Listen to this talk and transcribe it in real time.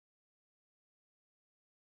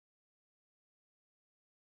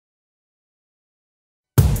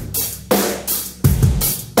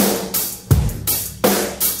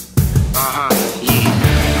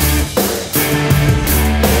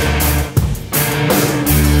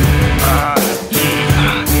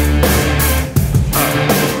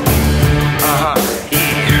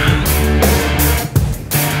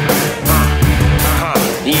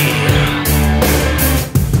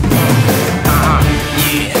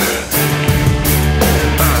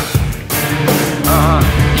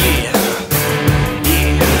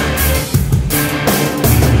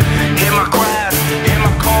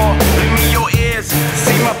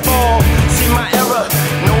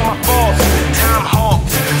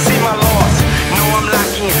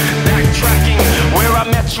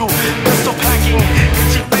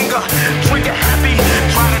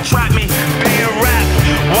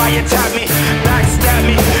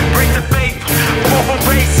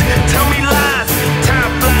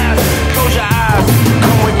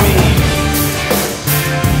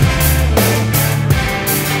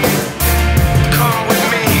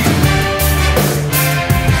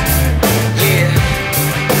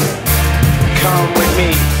me.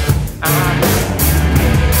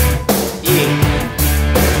 Yeah.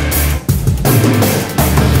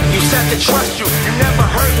 You said to trust you, you never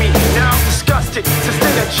hurt me. Now I'm disgusted,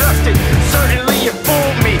 sustained adjusted. Certainly you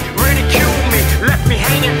fooled me, ridiculed me, left me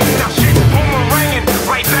hanging. Now shit's boomeranging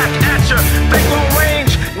right back at ya. Big long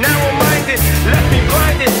range, narrow-minded, left me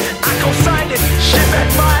blinded. I co-signed it, shit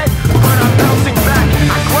backfired, but I'm bouncing back.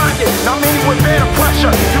 I grind it, now many would bear the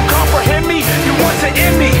pressure. You comprehend me, you want to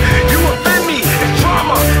end me, you offend me. It's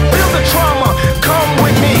drama, feel the trauma, come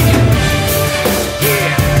with me.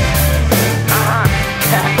 Yeah,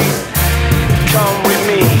 come with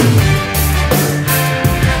me.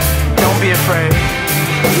 Don't be afraid.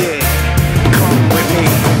 Yeah, come with me.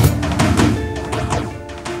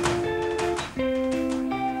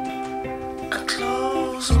 I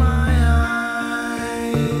close my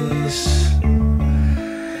eyes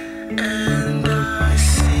and I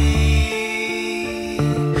see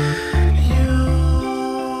you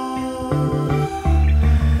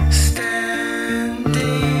standing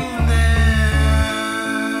there.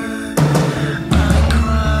 I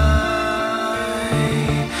cry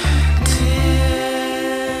tears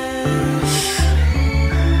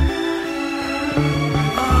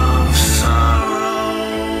of sorrow.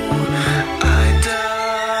 I die.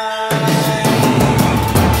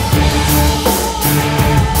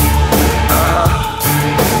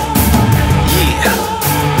 Yeah.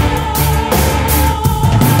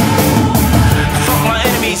 Fuck my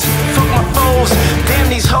enemies, fuck my foes. Damn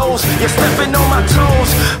these hoes, you're stepping on my toes.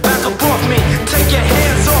 Back up off me, take your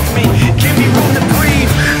hands off me. Give me room to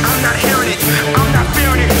breathe. I'm not hearing it, I'm not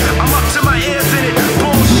fearing it. I'm up to my ears in it.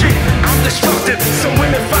 Bullshit, I'm destructive. Some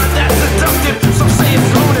women find that seductive. Some say it's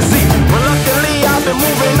lunacy. Reluctantly, I've been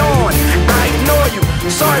moving on. I ignore you,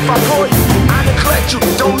 sorry if I bore you. I neglect you,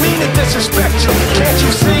 don't mean to disrespect you. Can't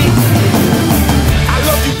you see? I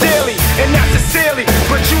love you dearly, and not sincerely,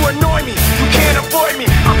 but you annoy me, you can't avoid me.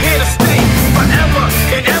 I'm here to stay forever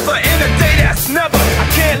and ever in a day that's never. I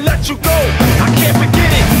can't let you go, I can't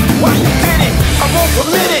forget it. Why you did it? I won't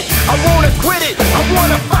permit it, I won't acquit it. I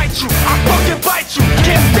wanna fight you, I fucking bite you.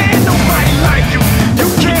 Can't stand nobody like you. You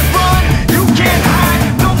can't run, you can't hide.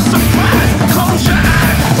 No surprise, close your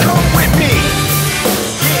eyes, come with me.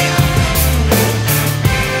 Yeah,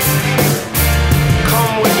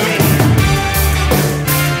 come with me.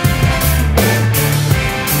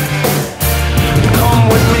 Come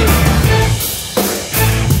with me.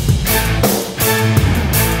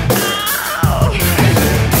 Ow.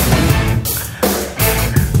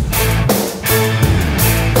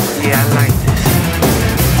 Yeah, I like this.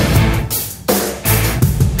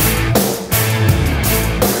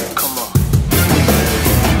 Come on.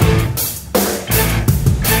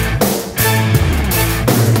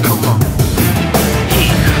 Come on.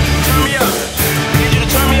 Yeah. Turn me up. Need you to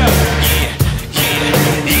turn me up. Yeah. Yeah.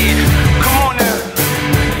 Yeah. Come on now.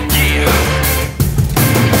 Yeah.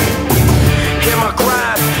 Hear my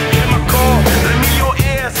cries, hear my call, lend me your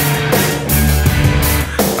ears.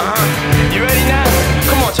 You ready now?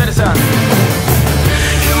 Come on, check this out.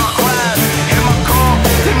 Hear my cries, hear my call,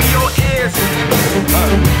 lend me your ears. I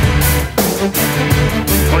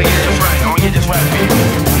wanna get this right, I wanna get this right, baby.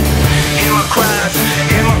 Hear my cries,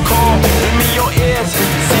 hear my call, lend me your ears.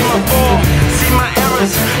 See my fall, see my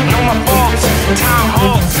errors, know my faults. Time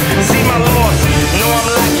halts, see my loss, know I'm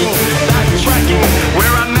lacking, backtracking.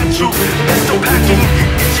 Where I met you, pistol packing,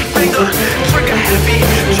 itchy finger, trigger happy.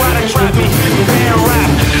 Try to trap me, fan rap,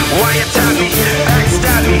 wiretap me,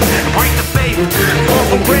 backstab me, break the faith, fall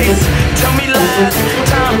from grace. Tell me lies,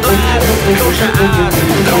 time flies, close your eyes.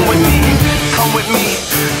 Come with me, come with me,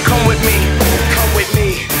 come with me.